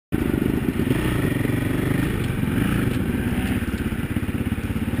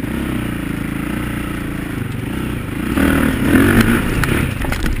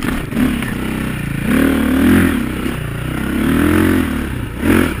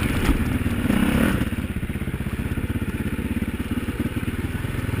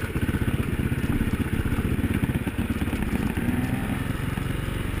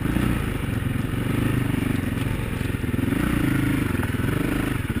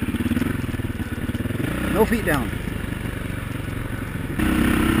No feet down.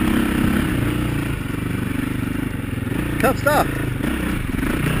 Tough stuff.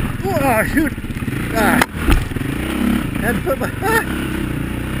 Oh, shoot. Ah. Had to put my...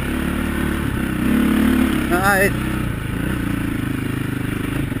 Nice.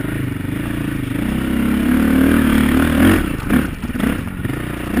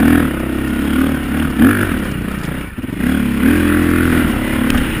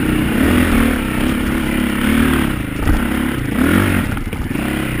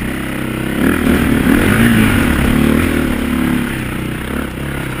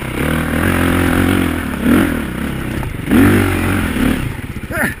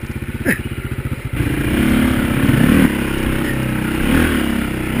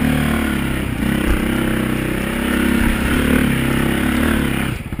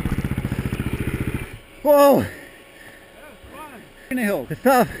 Whoa! In the hills. It's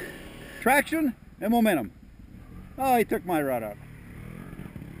tough. Traction and momentum. Oh, he took my rod out.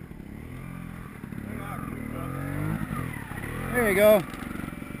 There you go.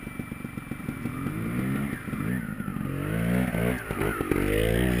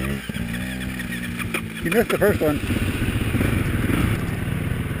 You missed the first one.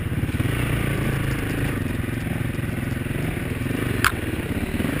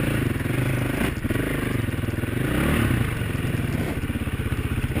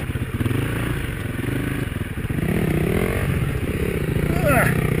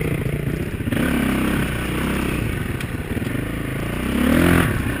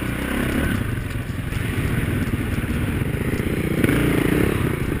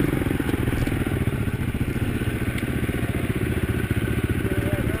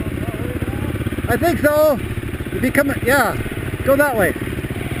 I think so. If you come, yeah, go that way.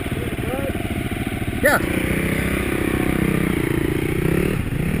 Yeah.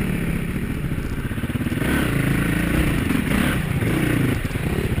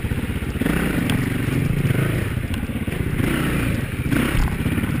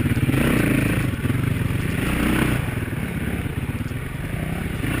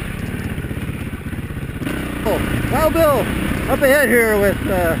 Oh, Wild Bill up ahead here with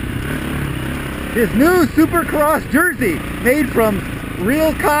his new Supercross jersey made from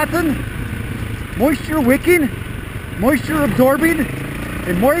real cotton, moisture wicking, moisture absorbing,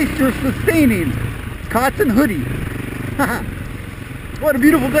 and moisture sustaining cotton hoodie. What a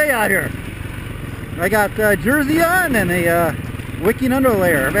beautiful day out here. I got jersey on and a wicking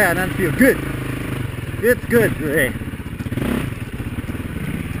underlayer. Man, that feels good. It's good today.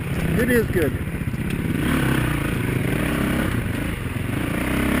 It is good.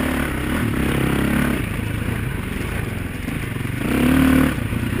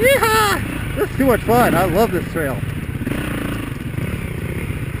 Yeehaw! This is too much fun. I love this trail.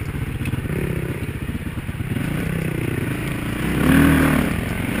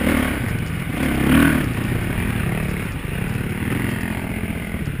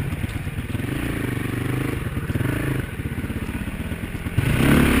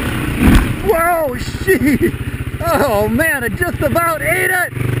 Whoa, shit! Oh man, I just about ate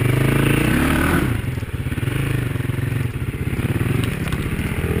it!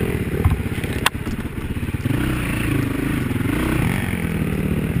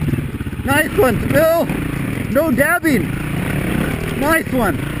 Nice one, Bill. No dabbing. Nice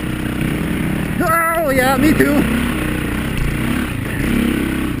one. Oh yeah, me too.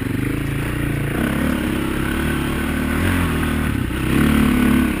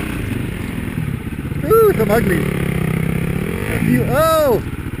 Ooh, some uglies. A few. Oh.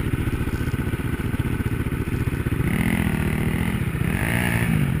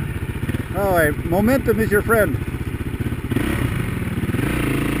 All right, momentum is your friend.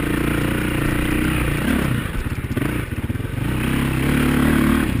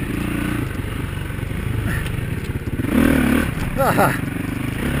 Ah.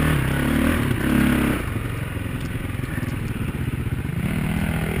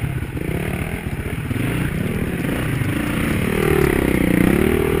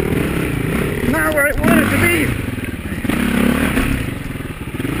 Not where I want it to be.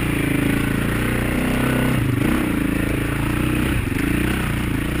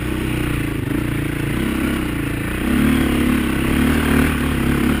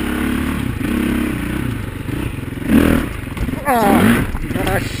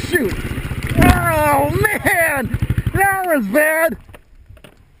 Oh, shoot. Oh, man. That was bad.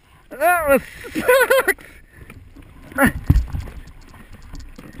 That was sucks.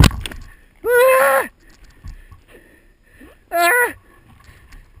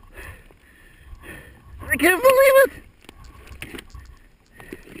 I can't believe it.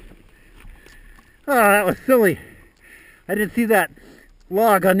 Oh, that was silly. I didn't see that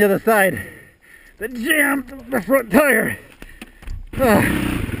log on the other side that jammed the front tire.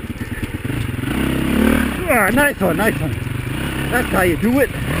 Nice one, nice one. That's how you do it.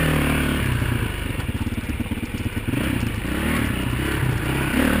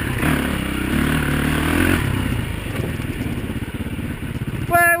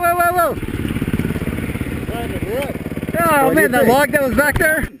 Whoa. Oh man, that log that was back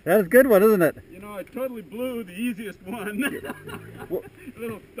there? That was a good one, isn't it? You know, I totally blew the easiest one. A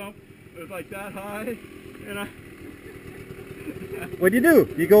little stump. It was like that high. And What'd you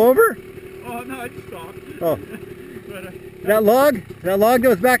do? You go over? Oh, no, I just stopped. Oh. But, that log that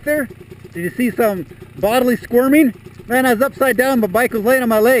was back there? Did you see some bodily squirming? Man, I was upside down, my bike was laying on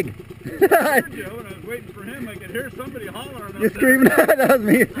my leg. I heard you, and I was waiting for him. I could hear somebody hollering. You're screaming? That was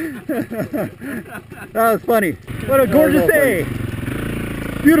me. That was funny. What a gorgeous day.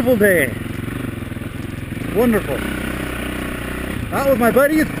 Beautiful day. Wonderful. Out with my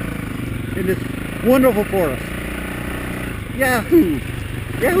buddies in this wonderful forest. Yahoo!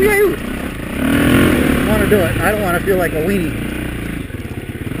 Yahoo, yahoo! I want to do it. I don't want to feel like a weenie.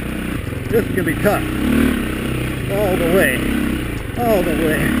 This is going to be tough. All the way. All the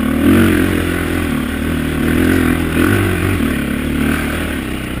way.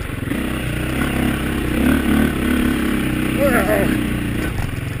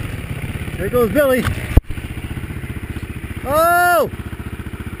 There goes Billy. Oh!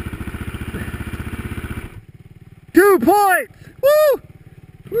 2 points! Woo!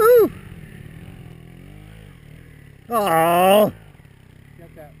 Woo! Oh!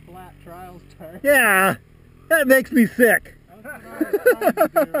 Got that flat trials tire. Yeah, that makes me sick.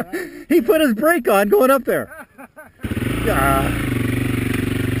 He put his brake on going up there.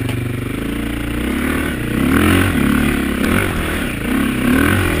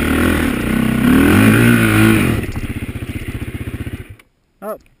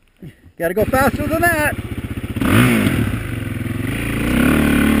 Oh, gotta go faster than that.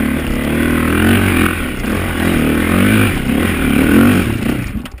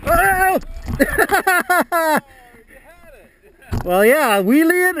 Well, yeah,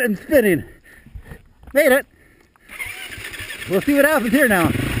 wheeling and spinning. Made it. We'll see what happens here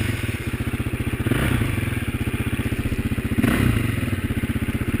now.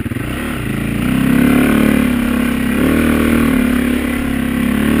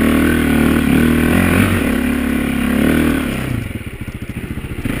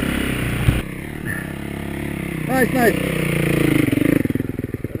 Nice, nice.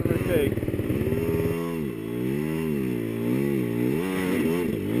 Whatever it takes.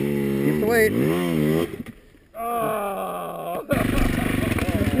 Keep the weight. Oh!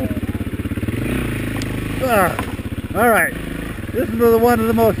 All right. This is one of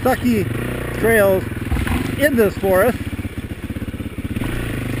the most sucky trails in this forest.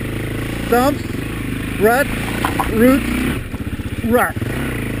 Stumps, ruts, roots, ruts.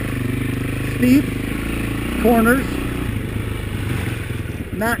 Steep corners.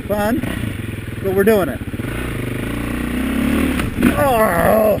 Not fun, but we're doing it.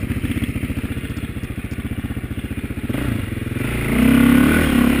 Oh!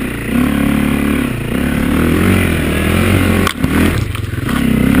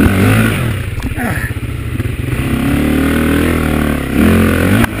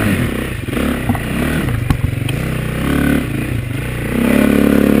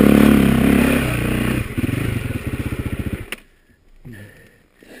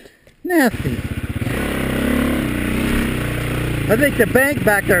 Nasty. I think the bank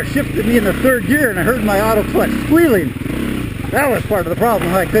back there shifted me in the 3rd gear and I heard my auto clutch squealing. That was part of the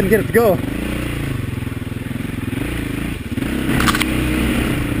problem. I couldn't get it to go.